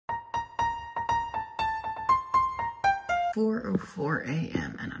4:04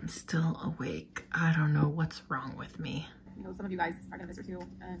 a.m. and I'm still awake. I don't know what's wrong with me. You know, some of you guys are gonna miss her too,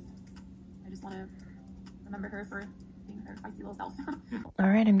 and I just want to remember her for being her feisty little self. All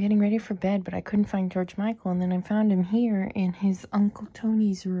right, I'm getting ready for bed, but I couldn't find George Michael, and then I found him here in his Uncle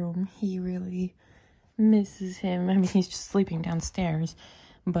Tony's room. He really misses him. I mean, he's just sleeping downstairs,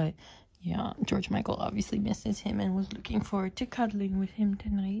 but yeah, George Michael obviously misses him and was looking forward to cuddling with him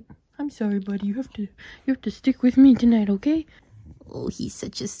tonight. I'm sorry, buddy. You have to stick with me tonight, okay? Oh, he's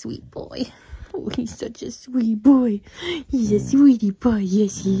such a sweet boy. Oh, he's such a sweet boy. He's a sweetie boy.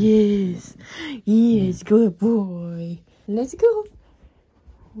 Yes, he is. Yes, good boy. Let's go.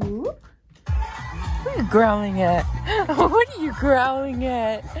 Whoop. What are you growling at? What are you growling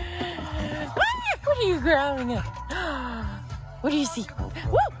at? What are you growling at? What do you see?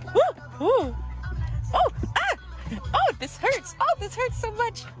 Woo! Woo! Woo! Oh! Ah! Oh, this hurts. Oh, this hurts so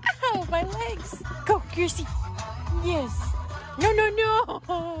much. Ow, my legs. Go, Kiersey. Yes. No, no,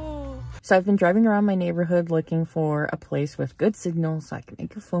 no. So I've been driving around my neighborhood looking for a place with good signal so I can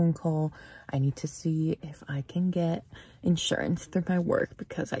make a phone call. I need to see if I can get insurance through my work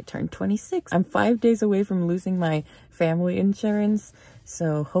because I turned 26. I'm 5 days away from losing my family insurance.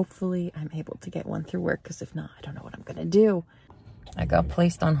 So hopefully I'm able to get one through work, because if not, I don't know what I'm gonna do. I got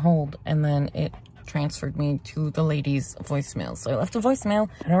placed on hold and then it transferred me to the lady's voicemail. So I left a voicemail.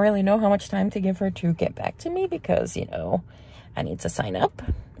 I don't really know how much time to give her to get back to me because, you know, I need to sign up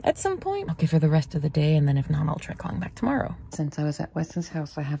at some point. I'll give her the rest of the day, and then if not, I'll try calling back tomorrow. Since I was at Wes's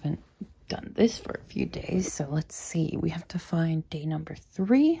house, I haven't done this for a few days. So let's see. We have to find day number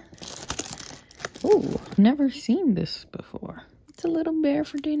 3. Ooh, never seen this before. It's a little bear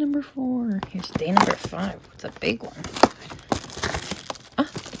for day number 4. Here's day number 5. It's a big one. Ah,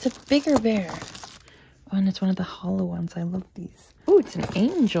 it's a bigger bear. Oh, and it's one of the hollow ones. I love these. Oh, it's an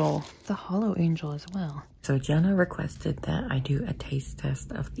angel. It's a hollow angel as well. So Jenna requested that I do a taste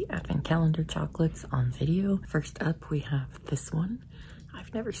test of the advent calendar chocolates on video. First up, we have this one.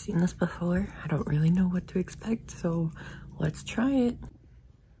 I've never seen this before. I don't really know what to expect, so let's try it.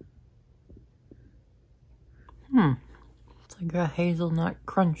 It's like a hazelnut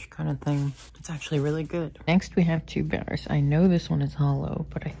crunch kind of thing. It's actually really good. Next, we have 2 bears. I know this one is hollow,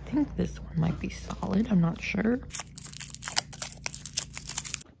 but I think this one might be solid. I'm not sure.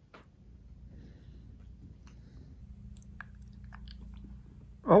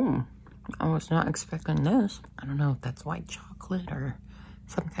 Oh, I was not expecting this. I don't know if that's white chocolate or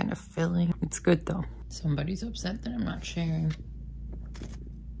some kind of filling. It's good though. Somebody's upset that I'm not sharing.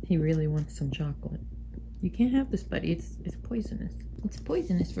 He really wants some chocolate. You can't have this, buddy. It's poisonous. It's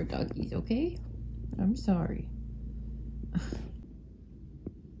poisonous for doggies, okay? I'm sorry.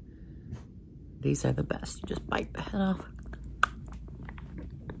 These are the best. You just bite the head off.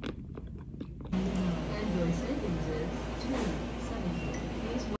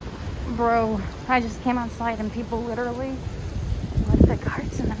 Bro, I just came outside and people literally left their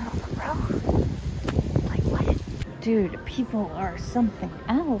carts in the middle of the road. Like, what? Dude, people are something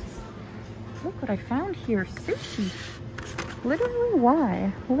else. Look what I found here. Sushi. Literally,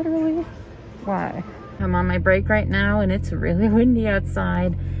 why? Literally, why? I'm on my break right now and it's really windy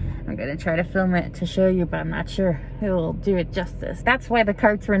outside. I'm gonna try to film it to show you, but I'm not sure it'll do it justice. That's why the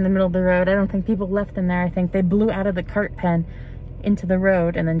carts were in the middle of the road. I don't think people left them there. I think they blew out of the cart pen into the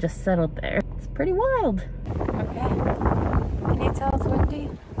road and then just settled there. It's pretty wild. Okay. Can you tell it's windy?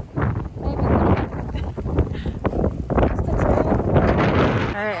 Maybe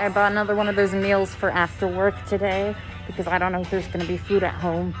Alright, I bought another one of those meals for after work today because I don't know if there's gonna be food at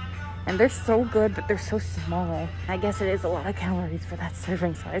home. And they're so good, but they're so small. I guess it is a lot of calories for that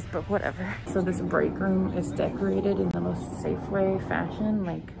serving size, but whatever. So this break room is decorated in the most Safeway fashion.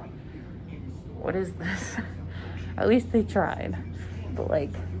 Like, what is this? At least they tried, but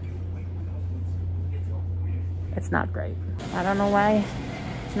like, it's not great. I don't know why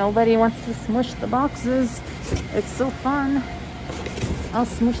nobody wants to smush the boxes. It's so fun. I'll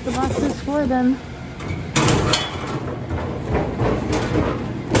smush the boxes for them.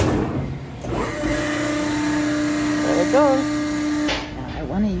 There it goes. Now, I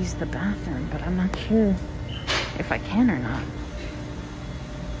want to use the bathroom, but I'm not sure if I can or not.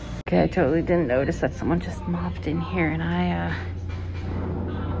 Okay, I totally didn't notice that someone just mopped in here and I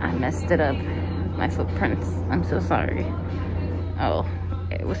messed it up. My footprints. I'm so sorry. Oh,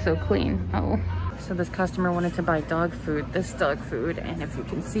 it was so clean. Oh. So this customer wanted to buy dog food, this dog food, and if you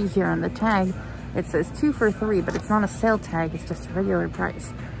can see here on the tag, it says 2 for $3, but it's not a sale tag, it's just a regular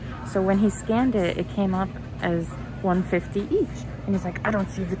price. So when he scanned it, it came up as $1.50 each. And he's like, I don't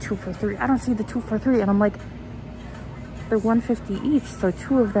see the 2 for $3. I don't see the 2 for $3. And I'm like, they're $1.50 each, so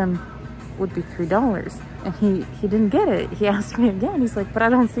 2 of them would be $3. And he didn't get it. He asked me again. He's like, but I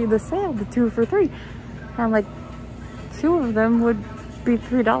don't see the sale, the 2 for $3. And I'm like, 2 of them would be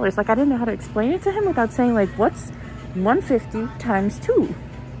 $3. Like, I didn't know how to explain it to him without saying, like, what's 150 times 2?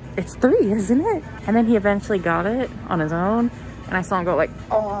 It's 3, isn't it? And then he eventually got it on his own. And I saw him go like,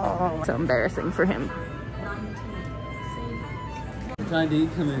 oh, so embarrassing for him. What time did he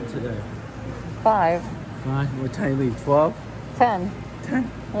come in today? 5. 5? What time did he leave? 12? 10. 10? Yeah.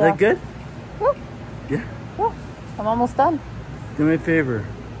 Is that good? Woo. Yeah. Woo. I'm almost done. Do me a favor.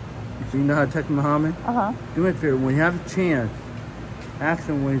 If you know how to text Muhammad, do me a favor. When you have a chance, ask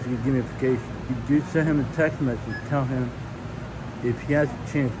him when he's going to give me a notification. You do send him a text message. Tell him if he has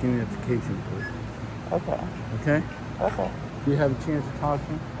a chance, give me a notification, please. Okay. Okay? Okay. Do you have a chance to talk to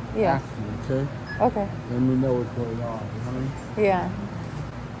him? Yeah. Ask him, okay? Okay. Let me know what's going on. You know what I mean? Yeah.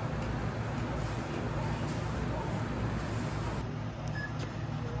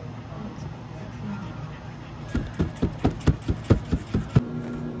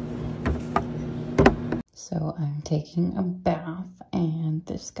 So I'm taking a bath and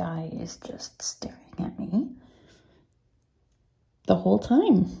this guy is just staring at me the whole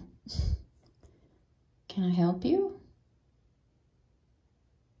time. Can I help you?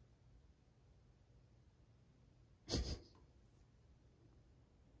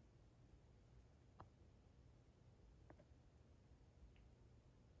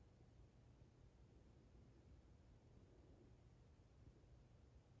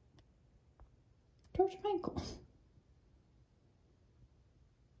 George Michael.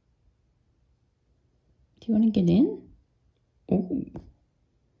 Do you want to get in? Oh.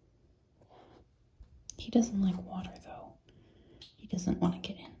 He doesn't like water though. He doesn't want to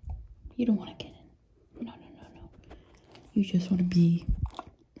get in. You don't want to get in. No, no, no, no. You just want to be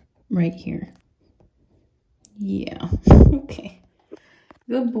right here. Yeah. Okay.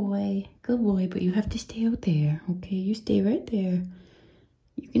 Good boy. Good boy, but you have to stay out there. Okay, you stay right there.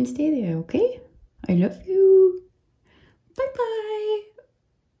 You can stay there, okay? I love you. Bye-bye.